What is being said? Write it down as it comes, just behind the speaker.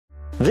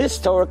This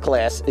Torah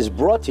class is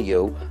brought to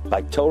you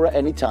by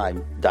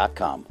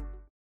TorahAnytime.com.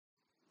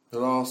 The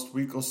last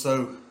week or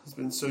so has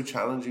been so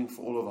challenging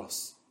for all of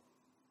us.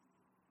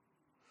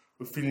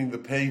 We're feeling the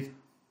pain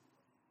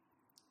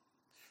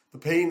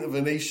of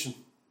a nation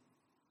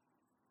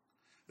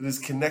that is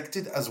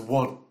connected as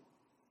one.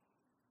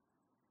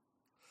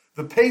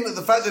 The pain of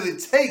the fact that it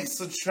takes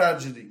such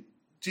tragedy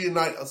to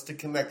unite us, to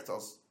connect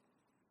us.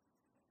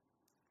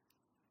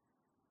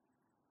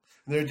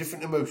 And there are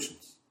different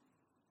emotions,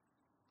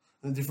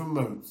 and different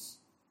modes,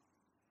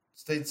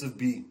 states of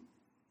being.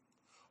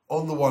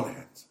 On the one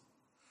hand,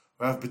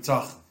 we have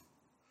Bitachon,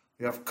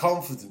 we have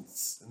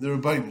confidence in the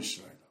Rebbeinu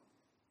Shalom.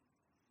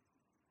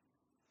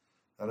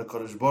 And the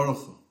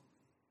Kedoshim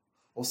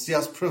will see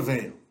us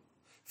prevail,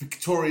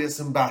 victorious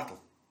in battle,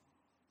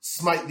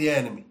 smite the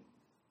enemy,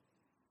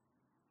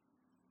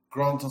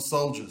 grant our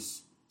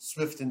soldiers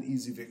swift and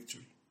easy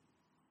victory.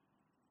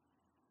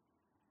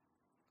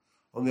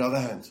 On the other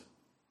hand,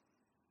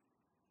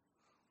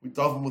 we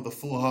daven with a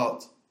full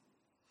heart,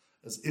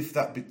 as if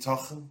that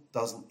bitachon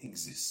doesn't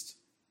exist.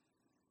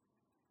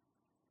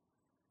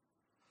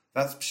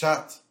 That's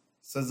pshat,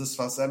 says the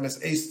Sfas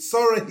Emes, Eis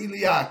Tzorah hi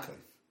liYaakov,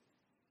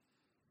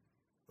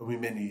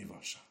 u'mimeni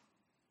yivasha.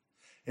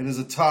 It is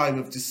a time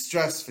of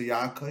distress for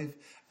Yaakov,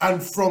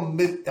 and from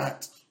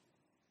that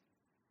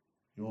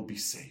you will be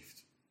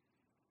saved.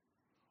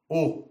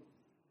 Or,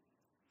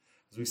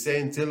 as we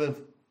say in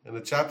Tehillim, in a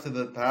chapter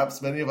that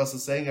perhaps many of us are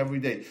saying every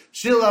day,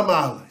 Shil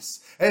Amalis,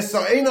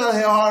 Esa'in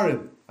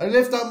al-Heharim, I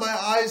lift up my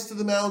eyes to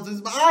the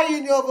mountains,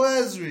 Ma'ayin Yovo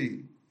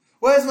Ezri.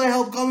 Where's my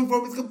help coming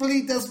from? It's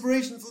complete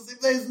desperation. It's as if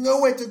there's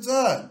nowhere to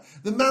turn.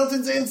 The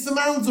mountains are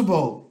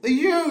insurmountable. They're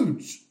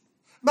huge.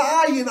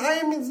 Ma'ayin,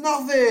 ayin means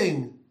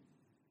nothing.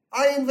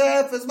 Ayin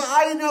ve'efes,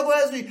 Ma'ayin Yovo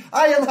Ezri.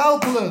 I am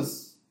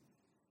helpless.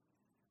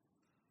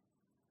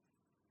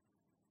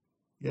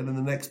 Yet in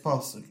the next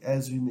pasuk,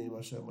 Ezri May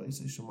Hashem,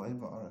 Shamayim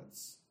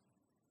va'aretz.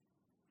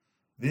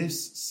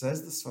 This,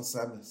 says the Sfas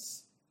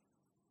Emes,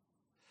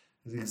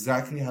 is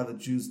exactly how the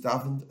Jews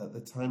davened at the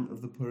time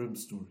of the Purim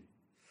story.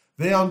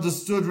 They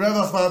understood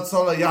Revach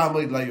v'Hatzola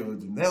Yamid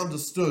LaYehudim. They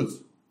understood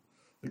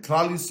the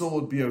Klal Yisrael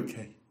would be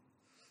okay.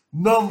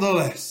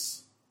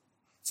 Nonetheless,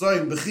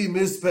 Tzayim B'chi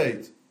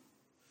Mispaid,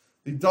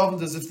 they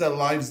davened as if their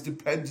lives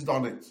depended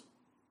on it.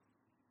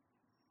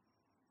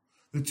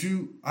 The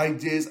two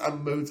ideas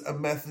and modes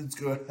and methods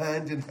go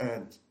hand in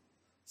hand,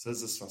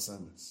 says the Sfas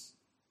Emes.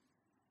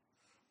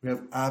 We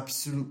have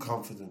absolute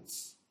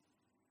confidence.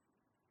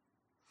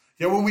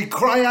 Yet when we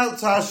cry out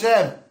to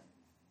Hashem,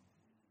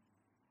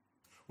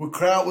 we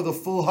cry out with a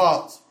full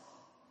heart,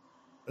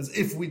 as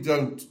if we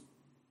don't.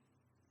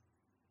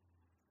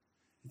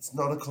 It's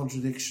not a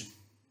contradiction.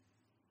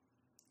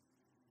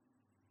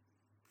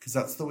 Because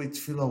that's the way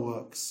Tefilla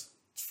works.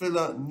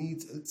 Tefilla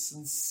needs a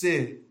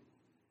sincere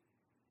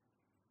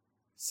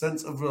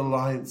sense of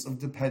reliance, of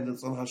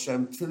dependence on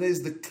Hashem. Tefillah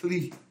is the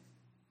kli,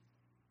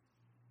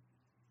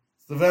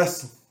 it's the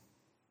vessel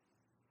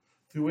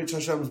through which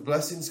Hashem's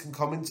blessings can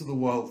come into the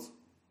world.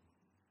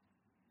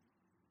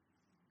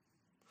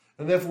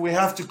 And therefore we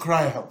have to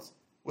cry out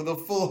with a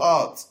full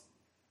heart,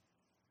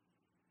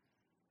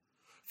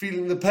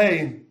 feeling the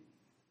pain,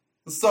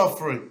 the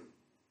suffering,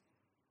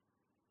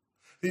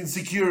 the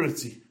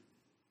insecurity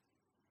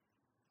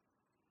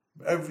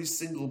of every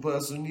single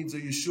person who needs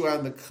a Yeshua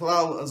and the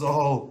Klal as a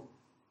whole.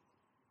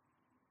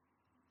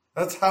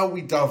 That's how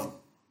we daven,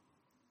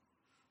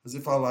 as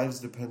if our lives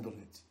depend on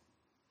it.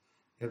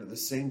 Yet at the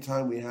same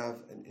time, we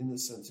have an inner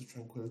sense of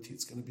tranquility.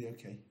 It's going to be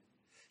okay.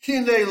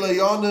 HaKadosh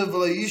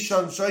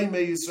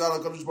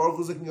Baruch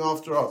Hu is looking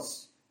after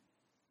us.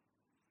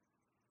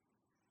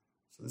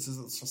 So this is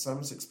what Sfas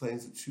Emes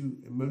explains, that two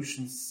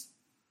emotions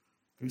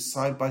go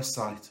side by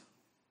side.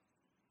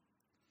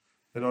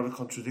 They're not a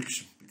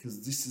contradiction, because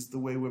this is the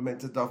way we're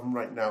meant to daven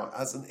right now,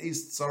 as an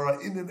Eis Tzara,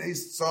 in an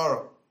Eis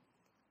Tzara.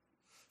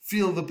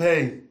 Feel the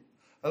pain.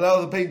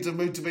 Allow the pain to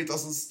motivate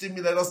us and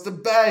stimulate us to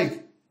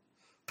beg,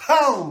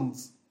 pound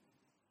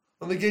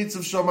on the gates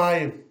of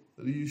Shamayim,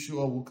 that the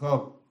Yeshua will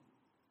come.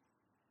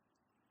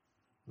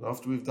 And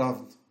after we've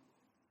davened, a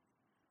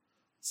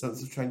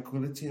sense of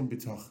tranquility and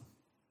bitachon,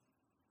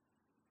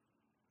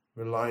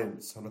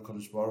 reliance on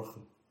HaKadosh Baruch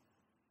Hu,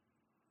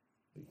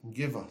 that can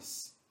give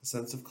us a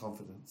sense of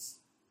confidence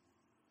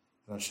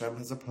that Hashem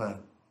has a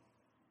plan.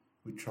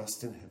 We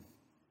trust in Him,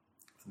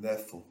 and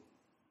therefore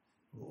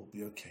it will all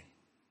be okay,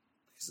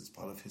 because it's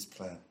part of His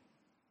plan.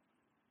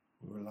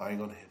 We're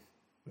relying on Him.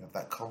 We have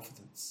that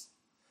confidence.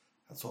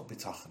 That's what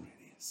Bitachon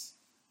really is.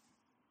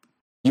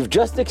 You've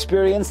just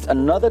experienced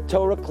another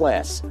Torah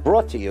class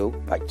brought to you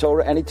by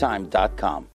TorahAnytime.com.